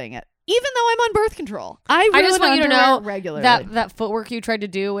when I'm getting it, even though I'm on birth control. I just want you to know regularly. that footwork you tried to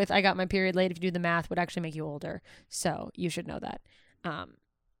do with I got my period late, if you do the math, would actually make you older. So you should know that.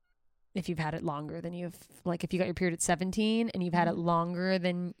 If you've had it longer than if you got your period at 17 and you've had it longer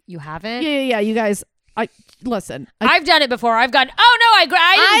than you haven't. Yeah. You guys, listen. I've done it before. I've gone, oh no, I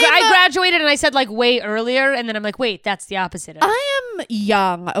graduated and I said like way earlier. And then I'm like, wait, that's the opposite. I am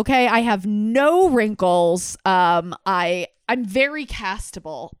young. Okay. I have no wrinkles. I'm very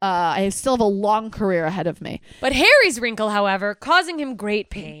castable. I still have a long career ahead of me. But Harry's wrinkle, however, causing him great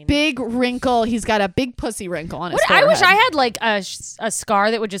pain. Big wrinkle. He's got a big pussy wrinkle on his forehead. I wish I had like a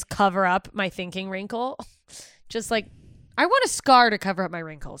scar that would just cover up my thinking wrinkle. Just like, I want a scar to cover up my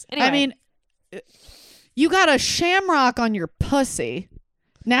wrinkles. Anyway. I mean, you got a shamrock on your pussy.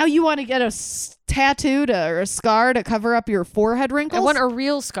 Now you want to get a tattoo or a scar to cover up your forehead wrinkles? I want a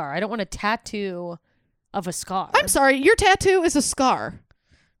real scar. I don't want a tattoo of a scar. I'm sorry, your tattoo is a scar.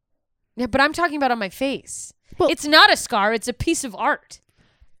 Yeah, but I'm talking about on my face. Well, it's not a scar, it's a piece of art.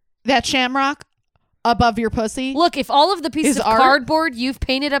 That shamrock above your pussy? Look, if all of the pieces of art? cardboard you've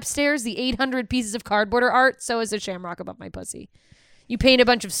painted upstairs, the 800 pieces of cardboard are art, so is a shamrock above my pussy. You paint a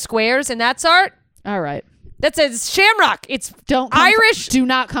bunch of squares and that's art? All right. That says shamrock. It's Irish. Do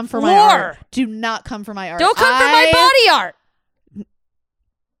not come for my war. art. Do not come for my art. Don't come for my body art.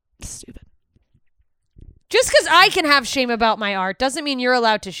 Stupid. Just because I can have shame about my art doesn't mean you're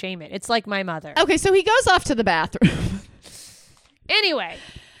allowed to shame it. It's like my mother. Okay, so he goes off to the bathroom. Anyway.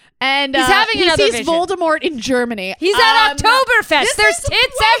 And he's having he another sees vision. Voldemort in Germany. He's at Oktoberfest. There's is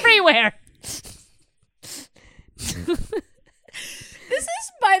tits everywhere. This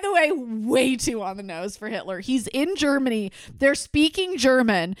is, by the way, way too on the nose for Hitler. He's in Germany. They're speaking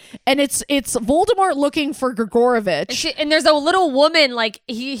German, and it's Voldemort looking for Grigorovich. And there's a little woman, like,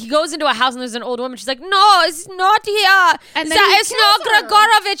 he goes into a house and there's an old woman. She's like, no, it's not here. And then he it's not kills her.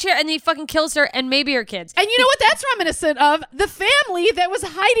 Grigorovich here. And he fucking kills her and maybe her kids. And you know what that's reminiscent of? The family that was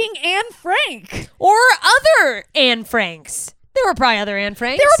hiding Anne Frank. Or other Anne Franks. There were probably other Anne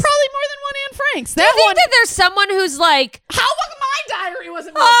Franks. There were probably more than one Anne Franks. Do you think that there's someone who's like, how come my diary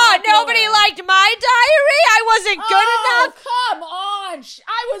wasn't more oh, popular? nobody liked my diary? I wasn't good enough. Come on.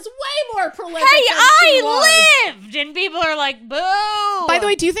 I was way more prolific Hey, than she was. I lived. And people are like, boo. By the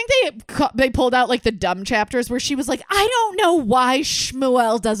way, do you think they pulled out like the dumb chapters where she was like, I don't know why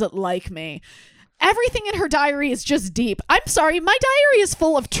Shmuel doesn't like me. Everything in her diary is just deep. I'm sorry, my diary is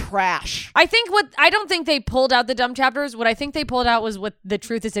full of trash. I don't think they pulled out the dumb chapters. What I think they pulled out was what the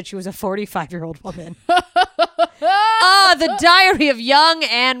truth is that she was a 45-year-old woman. The diary of young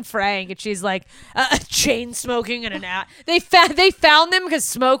Anne Frank. And she's like chain smoking and an out. They found them because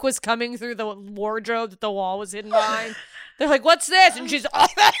smoke was coming through the wardrobe that the wall was hidden behind. They're like, what's this? And she's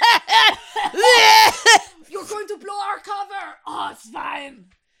You're going to blow our cover. Oh, it's fine.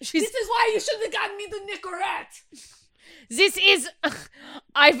 This is why you should have gotten me the Nicorette. This is...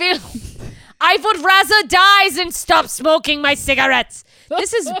 I would rather die than stop smoking my cigarettes.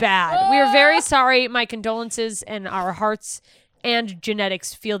 This is bad. We are very sorry. My condolences, and our hearts and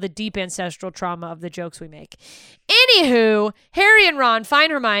genetics feel the deep ancestral trauma of the jokes we make. Anywho, Harry and Ron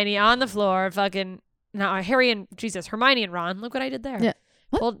find Hermione on the floor. Hermione and Ron. Look what I did there. Yeah.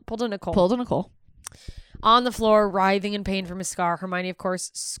 Pulled a Nicole. Pulled a Nicole. On the floor, writhing in pain from his scar. Hermione, of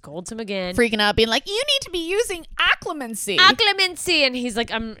course, scolds him again. Freaking out, being like, you need to be using acclimancy. Acclimancy. And he's like,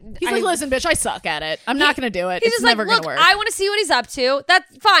 He's like, listen, bitch, I suck at it. I'm not going to do it. He's It's just never like, going look, to work. I want to see what he's up to.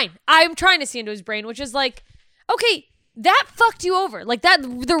 That's fine. I'm trying to see into his brain, which is like, okay, that fucked you over. Like that,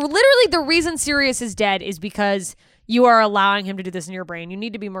 literally the reason Sirius is dead is because you are allowing him to do this in your brain. You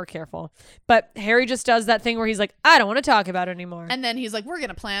need to be more careful. But Harry just does that thing where he's like, I don't want to talk about it anymore. And then he's like, we're going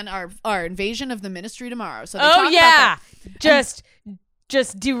to plan our invasion of the Ministry tomorrow. So they oh, talk yeah. about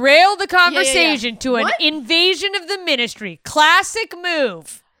Just derail the conversation to an What? invasion of the Ministry. Classic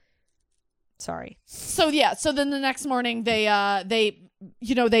move. Sorry. So then the next morning they head out. They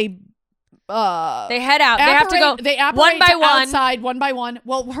have to go They apparate one by one. outside, one by one.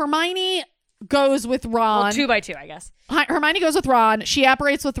 Well, Hermione goes with Ron. Well, 2 by 2, I guess. Hermione goes with Ron. She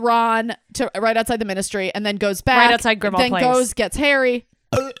apparates with Ron to right outside the Ministry, and then goes back. Right outside Grimmauld Then Place. goes, gets Harry.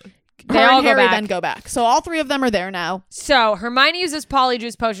 They all and go Harry back. then go back. So all three of them are there now. So Hermione uses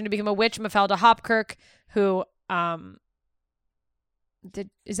Polyjuice Potion to become a witch. Mafalda Hopkirk, who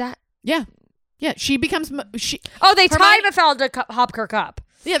is that? Yeah. She becomes They Hermione- tie Mafalda Hopkirk up.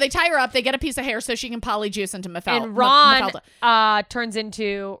 Yeah, they tie her up. They get a piece of hair so she can polyjuice into Mafalda. And Ron Mafalda. turns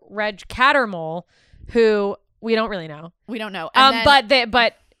into Reg Cattermole, who we don't really know. We don't know. And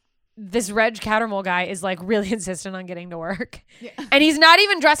But this Reg Cattermole guy is like really insistent on getting to work. Yeah. And he's not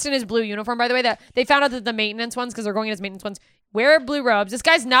even dressed in his blue uniform, by the way. That they found out that the maintenance ones, because they're going in as maintenance ones, wear blue robes. This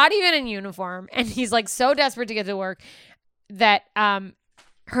guy's not even in uniform. And he's like so desperate to get to work that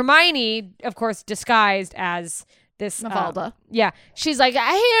Hermione, of course, disguised as this Mafalda. She's like,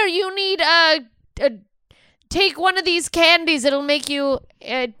 here, you need take one of these candies. It'll make you.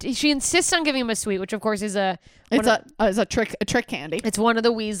 She insists on giving him a sweet, which of course is a trick candy. It's one of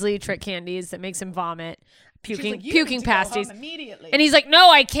the Weasley trick candies that makes him vomit, puking She's like, "You need to go pasties. home immediately." And he's like, no,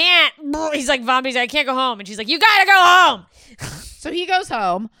 I can't. He's like vomiting. He's like, I can't go home. And she's like, you gotta go home. So he goes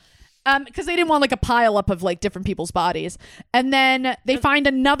home. Because they didn't want like a pile up of like different people's bodies. And then they find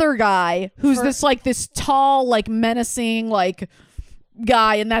another guy who's this tall, like menacing, like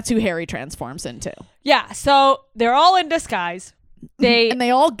guy, and that's who Harry transforms into. Yeah, so they're all in disguise. And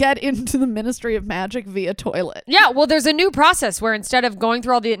they all get into the Ministry of Magic via toilet. Yeah, well, there's a new process where instead of going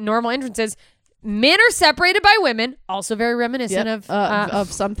through all the normal entrances, men are separated by women. Also very reminiscent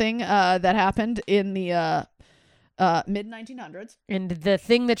of something that happened in the mid-1900s. And the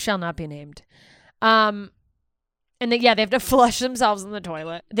thing that shall not be named. And they have to flush themselves in the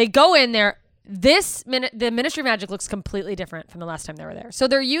toilet. They go in there. The Ministry of Magic looks completely different from the last time they were there. So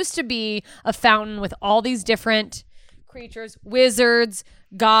there used to be a fountain with all these different creatures, wizards,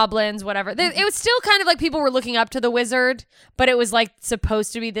 goblins, whatever. It was still kind of like people were looking up to the wizard, but it was like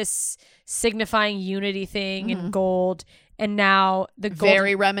supposed to be this signifying unity thing in gold. And now the gold,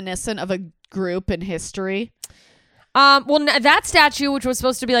 very reminiscent of a group in history. That statue, which was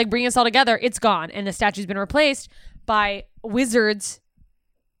supposed to be like bring us all together, it's gone, and the statue's been replaced by wizards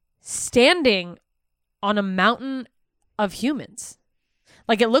standing on a mountain of humans.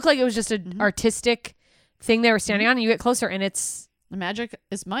 Like it looked like it was just an artistic thing they were standing on, and you get closer, and it's magic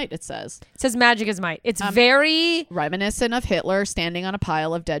is might. It says magic is might. It's very reminiscent of Hitler standing on a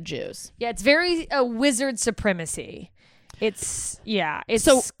pile of dead Jews. Yeah, it's very wizard supremacy. It's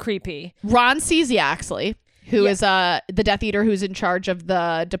so creepy. Ron sees Yaxley, who is the Death Eater who's in charge of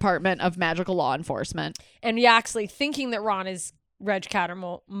the Department of Magical Law Enforcement. And Yaxley, thinking that Ron is Reg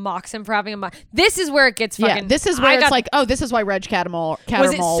Cattermole, mocks him for having a This is where it gets fucking... Yeah, this is where it's like, oh, this is why Reg Cattermole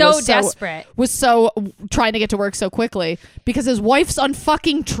was desperate. Was so trying to get to work so quickly because his wife's on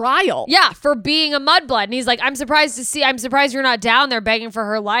fucking trial. Yeah, for being a mudblood. And he's like, I'm surprised you're not down there begging for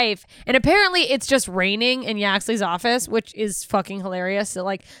her life. And apparently it's just raining in Yaxley's office, which is fucking hilarious. So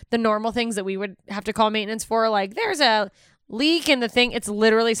like the normal things that we would have to call maintenance for, like there's a leak in the thing. It's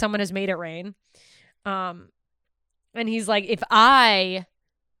literally someone has made it rain. And he's like, if I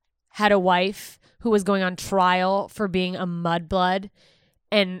had a wife who was going on trial for being a mudblood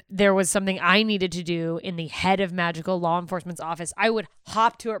and there was something I needed to do in the head of magical law enforcement's office, I would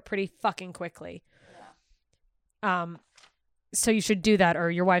hop to it pretty fucking quickly. Yeah. So you should do that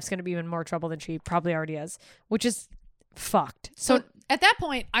or your wife's going to be in more trouble than she probably already is, which is fucked. So at that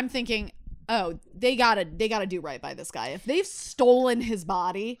point, I'm thinking, oh, they gotta do right by this guy. If they've stolen his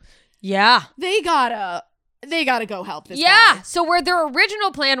body, yeah, they gotta go help this guy. Yeah. So where their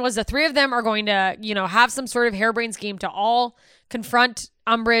original plan was the three of them are going to, have some sort of harebrained scheme to all confront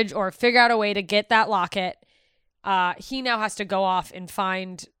Umbridge or figure out a way to get that locket. He now has to go off and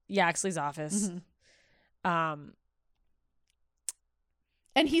find Yaxley's office. Mm-hmm.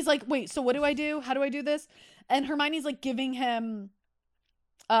 And he's like, wait, so what do I do? How do I do this? And Hermione's like giving him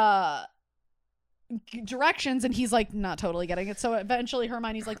directions, and he's like not totally getting it. So eventually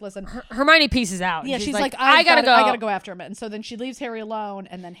Hermione's like, listen, Hermione pieces out. Yeah, she's like, I gotta go after him. And so then she leaves Harry alone,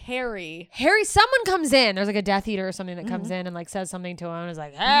 and then Harry, someone comes in. There's like a Death Eater or something that comes in and like says something to him and is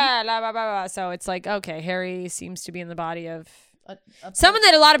like, blah, blah, blah, blah. So it's like, okay, Harry seems to be in the body of someone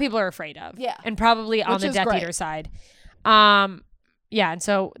that a lot of people are afraid of. Yeah. And probably on the Death Eater side. Yeah, and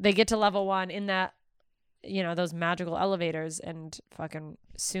so they get to level 1 in that, those magical elevators, and fucking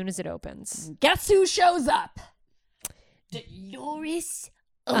soon as it opens, guess who shows up? Dolores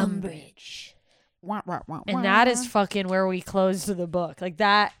Umbridge. And that is fucking where we close the book. Like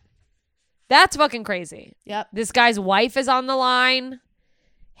that's fucking crazy. Yep. This guy's wife is on the line.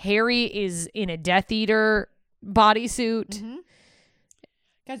 Harry is in a Death Eater bodysuit. Mm-hmm.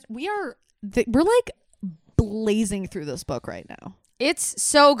 Guys, we're like blazing through this book right now. It's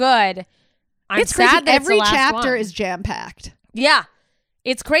so good. It's sad that every chapter is jam-packed. Yeah.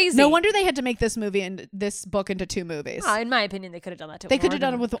 It's crazy. No wonder they had to make this movie and this book into 2 movies. In my opinion, they could have done that too. They could have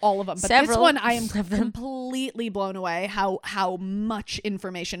done it with all of them. But this one, I am completely blown away how much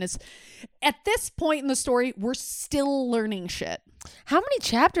information is. At this point in the story, we're still learning shit. How many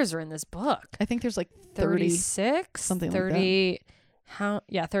chapters are in this book? I think there's like 36? Something 30. Like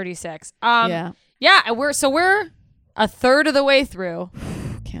that. 36. Yeah, we're a third of the way through.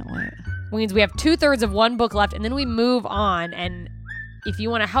 Can't wait. Means we have 2/3 of one book left, and then we move on. And if you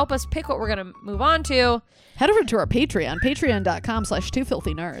want to help us pick what we're going to move on to, head over to our Patreon,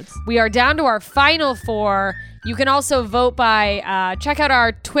 patreon.com/twofilthynerds. We are down to our final 4. You can also vote by check out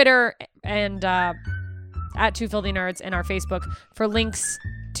our Twitter and at Two Filthy Nerds and our Facebook for links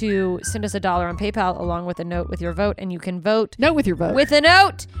to send us $1 on PayPal along with a note with your vote. And you can vote with your vote with a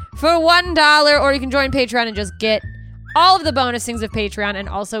note for $1, or you can join Patreon and just get all of the bonus things of Patreon and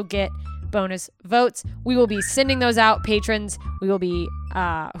also get bonus votes. We will be sending those out. Patrons, we will be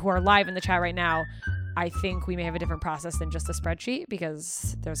who are live in the chat right now. I think we may have a different process than just a spreadsheet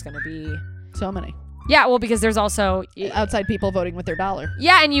because there's going to be so many. Yeah, well, because there's also outside people voting with their $1.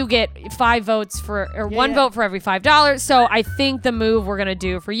 Yeah, and you get 5 votes one vote for every $5. So I think the move we're going to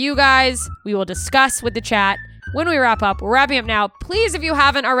do for you guys, we will discuss with the chat when we wrap up. We're wrapping up now. Please, if you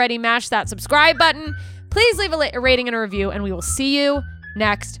haven't already, mash that subscribe button. Please leave a rating and a review, and we will see you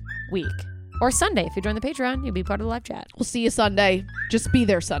next week. Or Sunday. If you join the Patreon, you'll be part of the live chat. We'll see you Sunday. Just be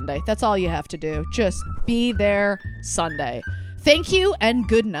there Sunday. That's all you have to do. Just be there Sunday. Thank you and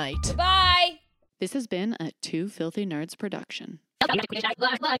good night. Bye. This has been a Two Filthy Nerds production.